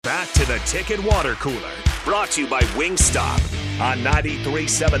back to the Ticket Water Cooler, brought to you by Wingstop on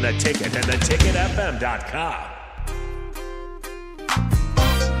 93.7 The Ticket and theticketfm.com.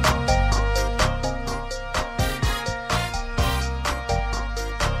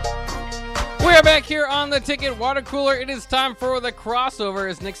 We are back here on the Ticket Water Cooler. It is time for the crossover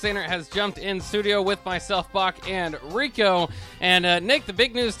as Nick Sainert has jumped in studio with myself, Bach, and Rico. And Nick, the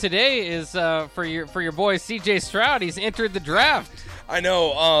big news today is for your boy C.J. Stroud. He's entered the draft. I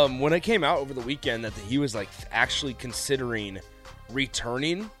know. When it came out over the weekend that he was like actually considering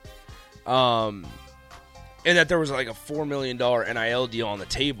returning, and that there was like a $4 million NIL deal on the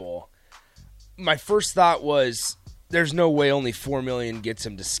table, my first thought was, there's no way only $4 million gets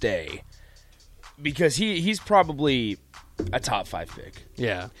him to stay. Because he's probably a top 5 pick.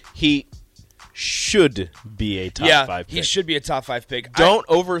 Yeah. He should be a top 5 pick. He should be a top 5 pick. Don't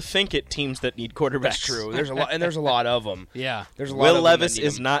overthink it, teams that need quarterbacks. That's true. There's a lot, and there's a lot of them. Yeah. There's a lot Will of Levis them that need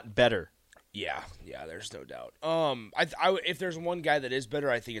is him. not better. Yeah, there's no doubt. If there's one guy that is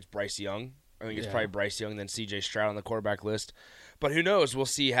better, I think it's Bryce Young. I think it's probably Bryce Young than C.J. Stroud on the quarterback list. But who knows? We'll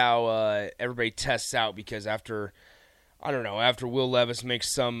see how everybody tests out, because after Will Levis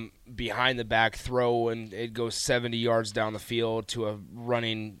makes some behind-the-back throw and it goes 70 yards down the field to a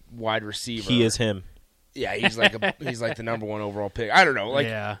running wide receiver. He is him. Yeah, he's like the number 1 overall pick. I don't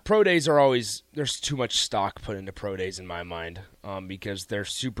know. Pro days are always – there's too much stock put into pro days in my mind because they're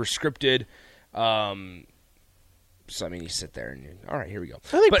super scripted. So, I mean, you sit there and all right, here we go.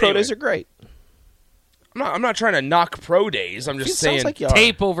 I think pro days are great. I'm not trying to knock pro days. I'm just saying like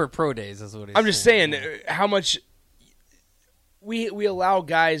tape over pro days is what he's I'm just saying how much – We allow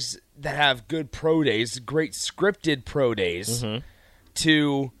guys that have good pro days, great scripted pro days,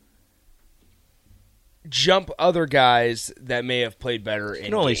 to jump other guys that may have played better in You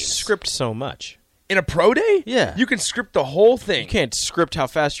can only games. script so much. In a pro day? Yeah. You can script the whole thing. You can't script how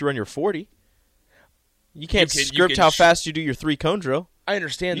fast you run your 40. You can't You script can how fast you do your 3-cone drill. I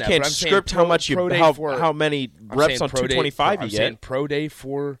understand You that. can't but I'm saying script how much pro day how many reps on 225 you I'm get. saying pro day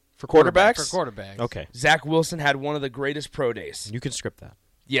for quarterbacks? For quarterbacks. Okay. Zach Wilson had one of the greatest pro days. You can script that.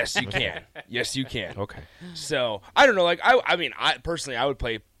 Yes, you can. Yes, you can. Okay. So I don't know. Like I personally, I would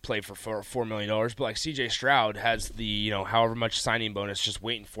play for $4 million, but like C.J. Stroud has the however much signing bonus just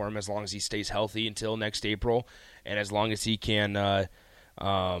waiting for him as long as he stays healthy until next April, and as long as he can,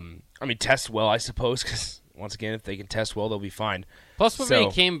 test well, I suppose. Because once again, if they can test well, they'll be fine. Plus, what if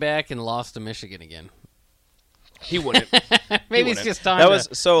he came back and lost to Michigan again? He wouldn't. Maybe it's just time. That was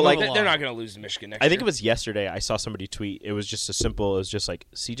so like they're not going to lose to Michigan next year. I think it was yesterday. I saw somebody tweet. It was just it was just like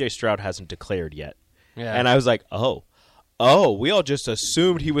C.J. Stroud hasn't declared yet, and I was like, oh, we all just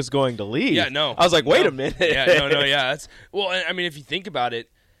assumed he was going to leave. Yeah, no. I was like, wait a minute. Yeah. I mean, if you think about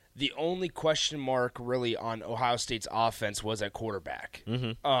it, the only question mark really on Ohio State's offense was at quarterback.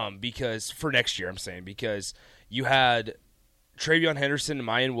 Because for next year, I'm saying, because you had Travion Henderson and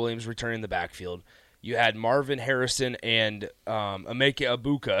Mayan Williams returning the backfield. You had Marvin Harrison and Emeka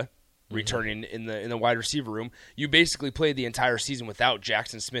Ibuka returning in the wide receiver room. You basically played the entire season without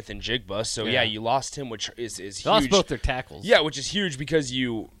Jackson Smith and Jigba. So you lost him, which is huge. Lost both their tackles. Yeah, which is huge because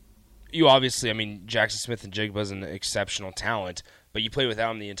you obviously, I mean, Jackson Smith and Jigba is an exceptional talent, but you played without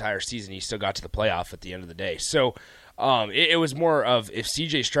him the entire season. You still got to the playoff at the end of the day. So it was more of, if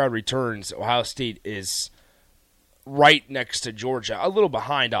C.J. Stroud returns, Ohio State is right next to Georgia, a little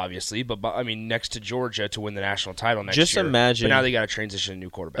behind, obviously, but I mean, next to Georgia to win the national title next year. Just imagine. But now they got to transition a new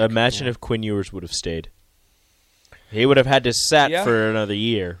quarterback. Imagine if Quinn Ewers would have stayed. He would have had to sat for another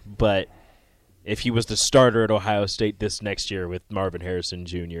year, but if he was the starter at Ohio State this next year with Marvin Harrison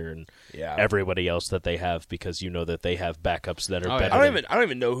Jr. and everybody else that they have, because you know that they have backups that are better. I don't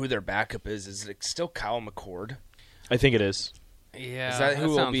even know who their backup is. Is it still Kyle McCord? I think it is. Yeah, is that who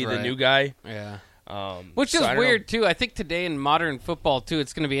will be the new guy? Yeah. Which is weird, too. I think today in modern football, too,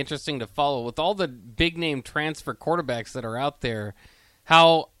 it's going to be interesting to follow. With all the big-name transfer quarterbacks that are out there,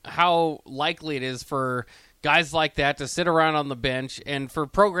 how likely it is for guys like that to sit around on the bench and for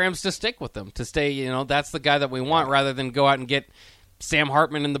programs to stick with them, to stay, that's the guy that we want, rather than go out and get Sam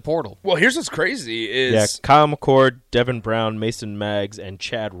Hartman in the portal. Well, here's what's crazy is... Kyle McCord, Devin Brown, Mason Maggs, and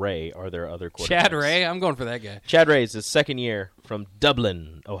Chad Ray are their other quarterbacks. Chad Ray? I'm going for that guy. Chad Ray is his second year from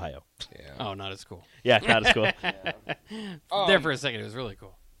Dublin, Ohio. Yeah. Oh, not as cool. Yeah, not as cool. There for a second, it was really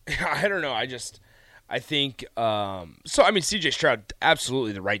cool. I don't know. I think C.J. Stroud,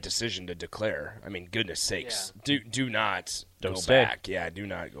 absolutely the right decision to declare. I mean, goodness sakes. Yeah. Do not Don't go stay. back. Yeah, do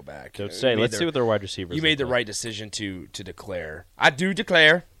not go back. Don't stay. Let's see what their wide receivers You made the right decision to declare. I do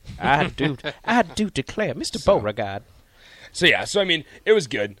declare. I do declare. Mr. Beauregard. So, I mean, it was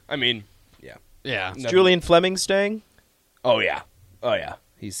good. I mean, yeah. Yeah. Is Julian Fleming staying? Oh, yeah.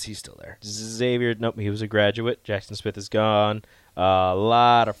 He's still there. Xavier, nope, he was a graduate. Jackson Smith is gone. A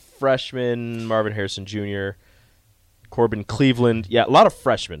lot of freshmen. Marvin Harrison Jr., Corbin Cleveland. Yeah, a lot of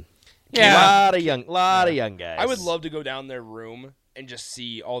freshmen. Yeah, a lot of young guys. I would love to go down their room and just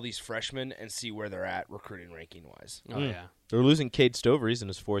see all these freshmen and see where they're at recruiting ranking wise. Oh yeah, they're losing Cade Stover. He's in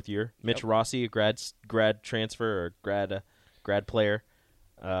his 4th year. Mitch Rossi, a grad transfer or grad player.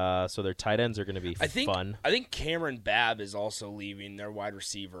 So their tight ends are going to be fun. I think Cameron Babb is also leaving, their wide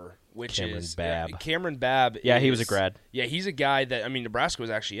receiver, Cameron Babb. Cameron Babb. Yeah, he was a grad. Yeah, he's a guy that Nebraska was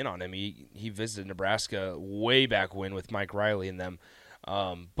actually in on him. He visited Nebraska way back when with Mike Riley and them.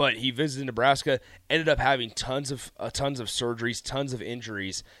 But he visited Nebraska, ended up having tons of surgeries, tons of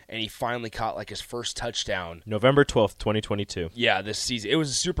injuries, and he finally caught like his first touchdown. November 12th, 2022. Yeah, this season. It was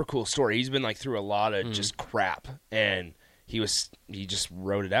a super cool story. He's been like through a lot of just crap, and he just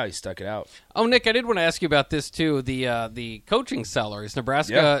wrote it out. He stuck it out. Oh, Nick, I did want to ask you about this too. The coaching salaries,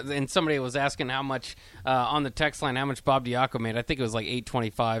 Nebraska, and somebody was asking how much on the text line how much Bob Diaco made. I think it was like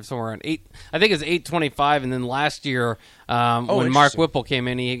 $825, somewhere around $8. I think it was $825, and then last year when Mark Whipple came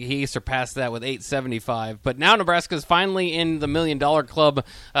in, he surpassed that with $875. But now Nebraska's finally in the $1 million club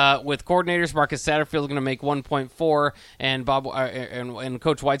with coordinators. Marcus Satterfield is going to make $1.4, and Bob and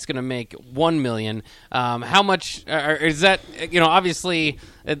Coach White's going to make $1 million. How much is that? Obviously,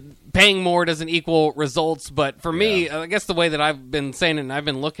 paying more doesn't equal results, but for me, I guess the way that I've been saying it and I've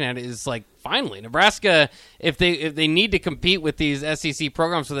been looking at it is like, finally, Nebraska, if they need to compete with these SEC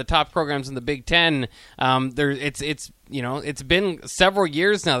programs, with the top programs in the Big Ten, it's been several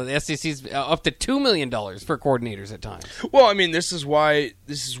years now that the SEC's up to $2 million for coordinators at times. Well, I mean, this is why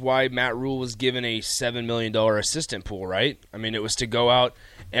Matt Rule was given a $7 million assistant pool, right? I mean, it was to go out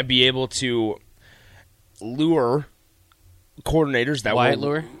and be able to lure coordinators that Wyatt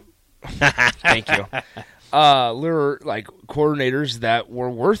Lure. Thank you. Lure like coordinators that were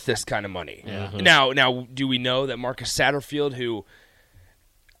worth this kind of money. Yeah. Now, do we know that Marcus Satterfield, who,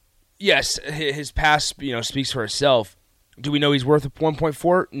 yes, his past speaks for itself. Do we know he's worth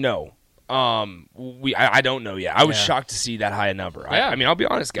 1.4? No. I don't know yet. I was shocked to see that high a number. Yeah. I mean, I'll be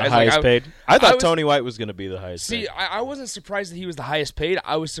honest, guys. The highest paid. I thought Tony White was going to be the highest paid. See, I wasn't surprised that he was the highest paid.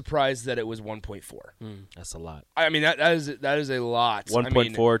 I was surprised that it was 1.4. That's a lot. I mean, that is a lot.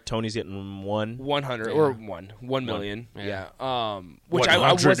 1.4. Tony's getting 100 or 1 million. Yeah. Which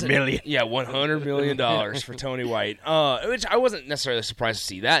 100 million. Yeah, $100 million for Tony White. Which I wasn't necessarily surprised to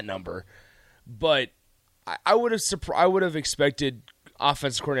see that number, but I would have expected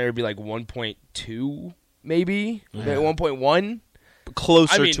offensive coordinator to be like 1.2, maybe 1.1,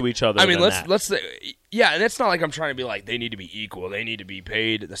 closer to each other. I mean, let's and it's not like I'm trying to be like they need to be equal, they need to be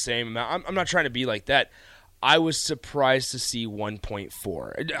paid the same amount. I'm not trying to be like that. I was surprised to see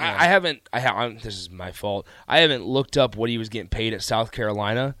 1.4. I haven't. This is my fault. I haven't looked up what he was getting paid at South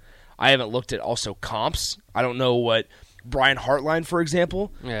Carolina. I haven't looked at also comps. I don't know what Brian Hartline, for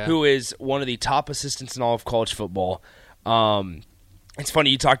example, who is one of the top assistants in all of college football. It's funny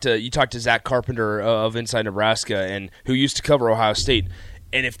you talked to Zach Carpenter of Inside Nebraska, and who used to cover Ohio State.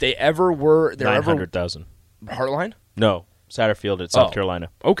 And if they ever were, 900,000. Hartline? No, Satterfield at South Carolina.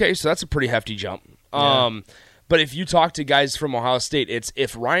 Okay, so that's a pretty hefty jump. Yeah. But if you talk to guys from Ohio State, it's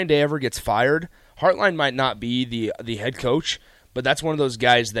if Ryan Day ever gets fired, Hartline might not be the head coach, but that's one of those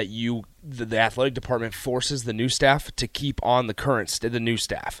guys that the athletic department forces the new staff to keep on the new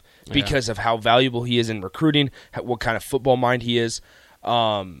staff because of how valuable he is in recruiting, what kind of football mind he is.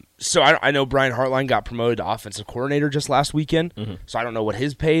 So I know Brian Hartline got promoted to offensive coordinator just last weekend. Mm-hmm. So I don't know what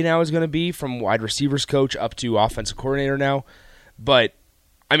his pay now is going to be from wide receivers coach up to offensive coordinator now. But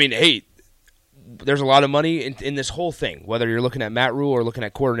I mean, hey, there's a lot of money in this whole thing, whether you're looking at Matt Rule or looking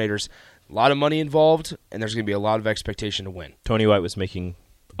at coordinators. A lot of money involved, and there's going to be a lot of expectation to win. Tony White was making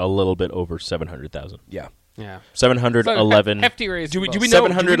a little bit over $700,000. Yeah. 711. Hefty raise. Do we know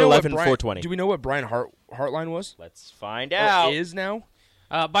 711 420. Do we know what Brian Hartline was? Let's find out. Or is now?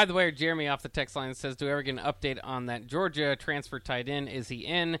 By the way, Jeremy off the text line says, do we ever get an update on that Georgia transfer tight end? Is he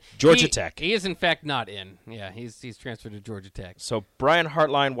in? Georgia Tech. He is, in fact, not in. Yeah, he's transferred to Georgia Tech. So Brian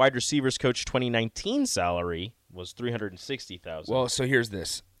Hartline, wide receivers coach 2019 salary was $360,000. Well, so here's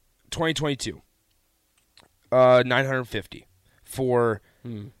this. 2022, $950 for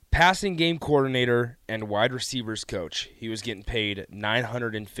passing game coordinator and wide receivers coach. He was getting paid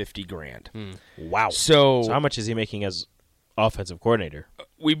 $950,000. Wow! So how much is he making as offensive coordinator?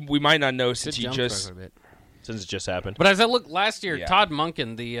 We might not know since it just happened. But as I looked last year, Todd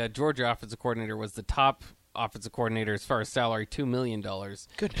Monken, the Georgia offensive coordinator, was the top offensive coordinator as far as salary, $2 million.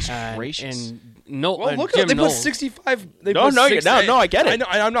 Goodness gracious! And look, Jim they Knowles. put 65. No, I get it.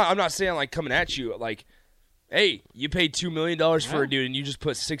 I'm not saying like coming at you like Hey, you paid $2 million for a dude, and you just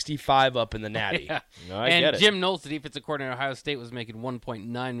put 65 up in the natty. Yeah. No, I and get it. Jim Knowles, the defensive coordinator at Ohio State, was making $1.9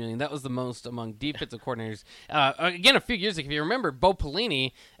 million. That was the most among defensive coordinators. Again, a few years ago, if you remember, Bo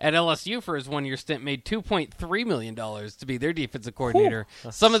Pelini at LSU for his 1-year stint made $2.3 million to be their defensive coordinator.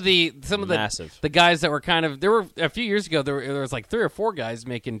 Some of the guys that were kind of there were a few years ago. There was like 3 or 4 guys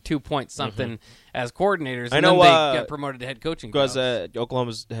making 2 point something as coordinators. And I know then they got promoted to head coaching. Because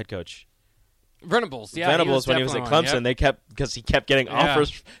Oklahoma's head coach. Venables, yeah. Venables, when he was at Clemson, because he kept getting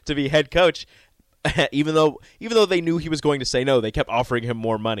offers to be head coach, even though they knew he was going to say no, they kept offering him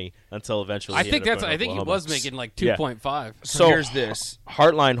more money until eventually. I think he was making like 2.5. So here's this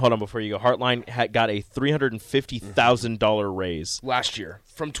Hartline. Hold on before you go. Hartline got a $350,000 raise last year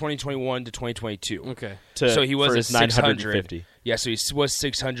from 2021 to 2022. Okay, so he was at 950. Yeah, so he was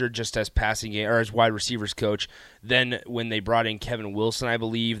 600 just as passing game or as wide receivers coach. Then when they brought in Kevin Wilson, I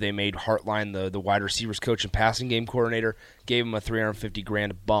believe they made Hartline the wide receivers coach and passing game coordinator. Gave him a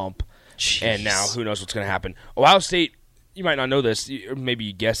 $350,000 bump. Jeez. And now who knows what's going to happen. Ohio State, you might not know this, or maybe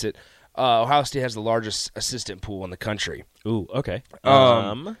you guess it. Ohio State has the largest assistant pool in the country. Ooh, okay.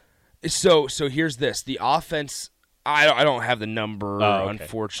 So here's this: the offense. I don't have the number,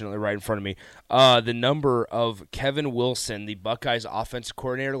 unfortunately, right in front of me. The number of Kevin Wilson, the Buckeyes offensive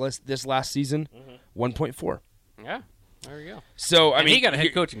coordinator this last season, 1.4. Yeah, there you go. So I mean, he got a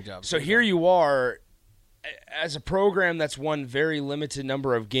head coaching job. So here you are, as a program that's won very limited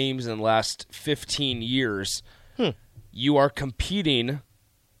number of games in the last 15 years. You are competing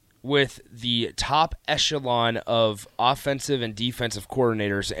with the top echelon of offensive and defensive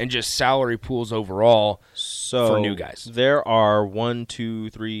coordinators and just salary pools overall for new guys. There are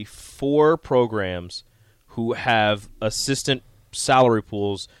 4 programs who have assistant salary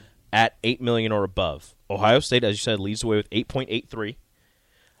pools at $8 million or above. Ohio State, as you said, leads the way with 8.83.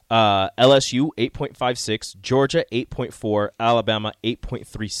 LSU 8.56, Georgia 8.4, Alabama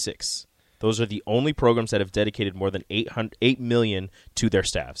 8.36. Those are the only programs that have dedicated more than $8 million to their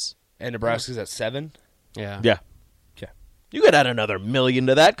staffs. And Nebraska's at 7? Yeah. Yeah. Okay. You could add another $1 million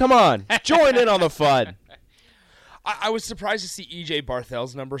to that. Come on. Join in on the fun. I was surprised to see E.J.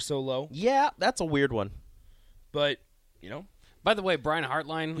 Barthel's number so low. Yeah, that's a weird one. But, you know. By the way, Brian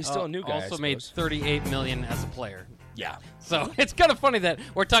Hartline he's still a new guy, also made $38 million as a player. Yeah. So it's kind of funny that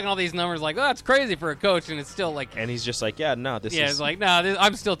we're talking all these numbers like, oh, that's crazy for a coach, and it's still like... And he's just like, this is... Yeah, it's like,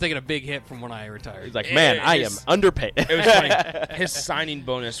 I'm still taking a big hit from when I retired. He's like, man, I am underpaid. It was funny. His signing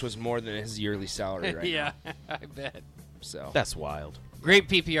bonus was more than his yearly salary right now. I bet. So that's wild. Great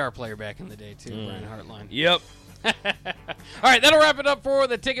PPR player back in the day, too, Brian Hartline. Yep. All right, that'll wrap it up for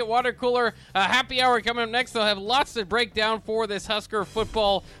the Ticket Water Cooler. Happy hour coming up next. They'll have lots to break down for this Husker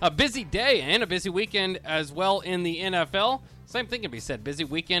football. A busy day and a busy weekend as well in the NFL. Same thing can be said. Busy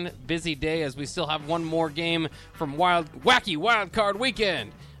weekend, busy day, as we still have one more game from Wacky Wild Card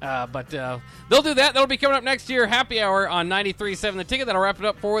Weekend. But they'll do that. That'll be coming up next year. Happy hour on 93.7 The Ticket. That'll wrap it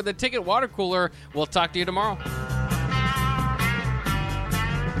up for the Ticket Water Cooler. We'll talk to you tomorrow.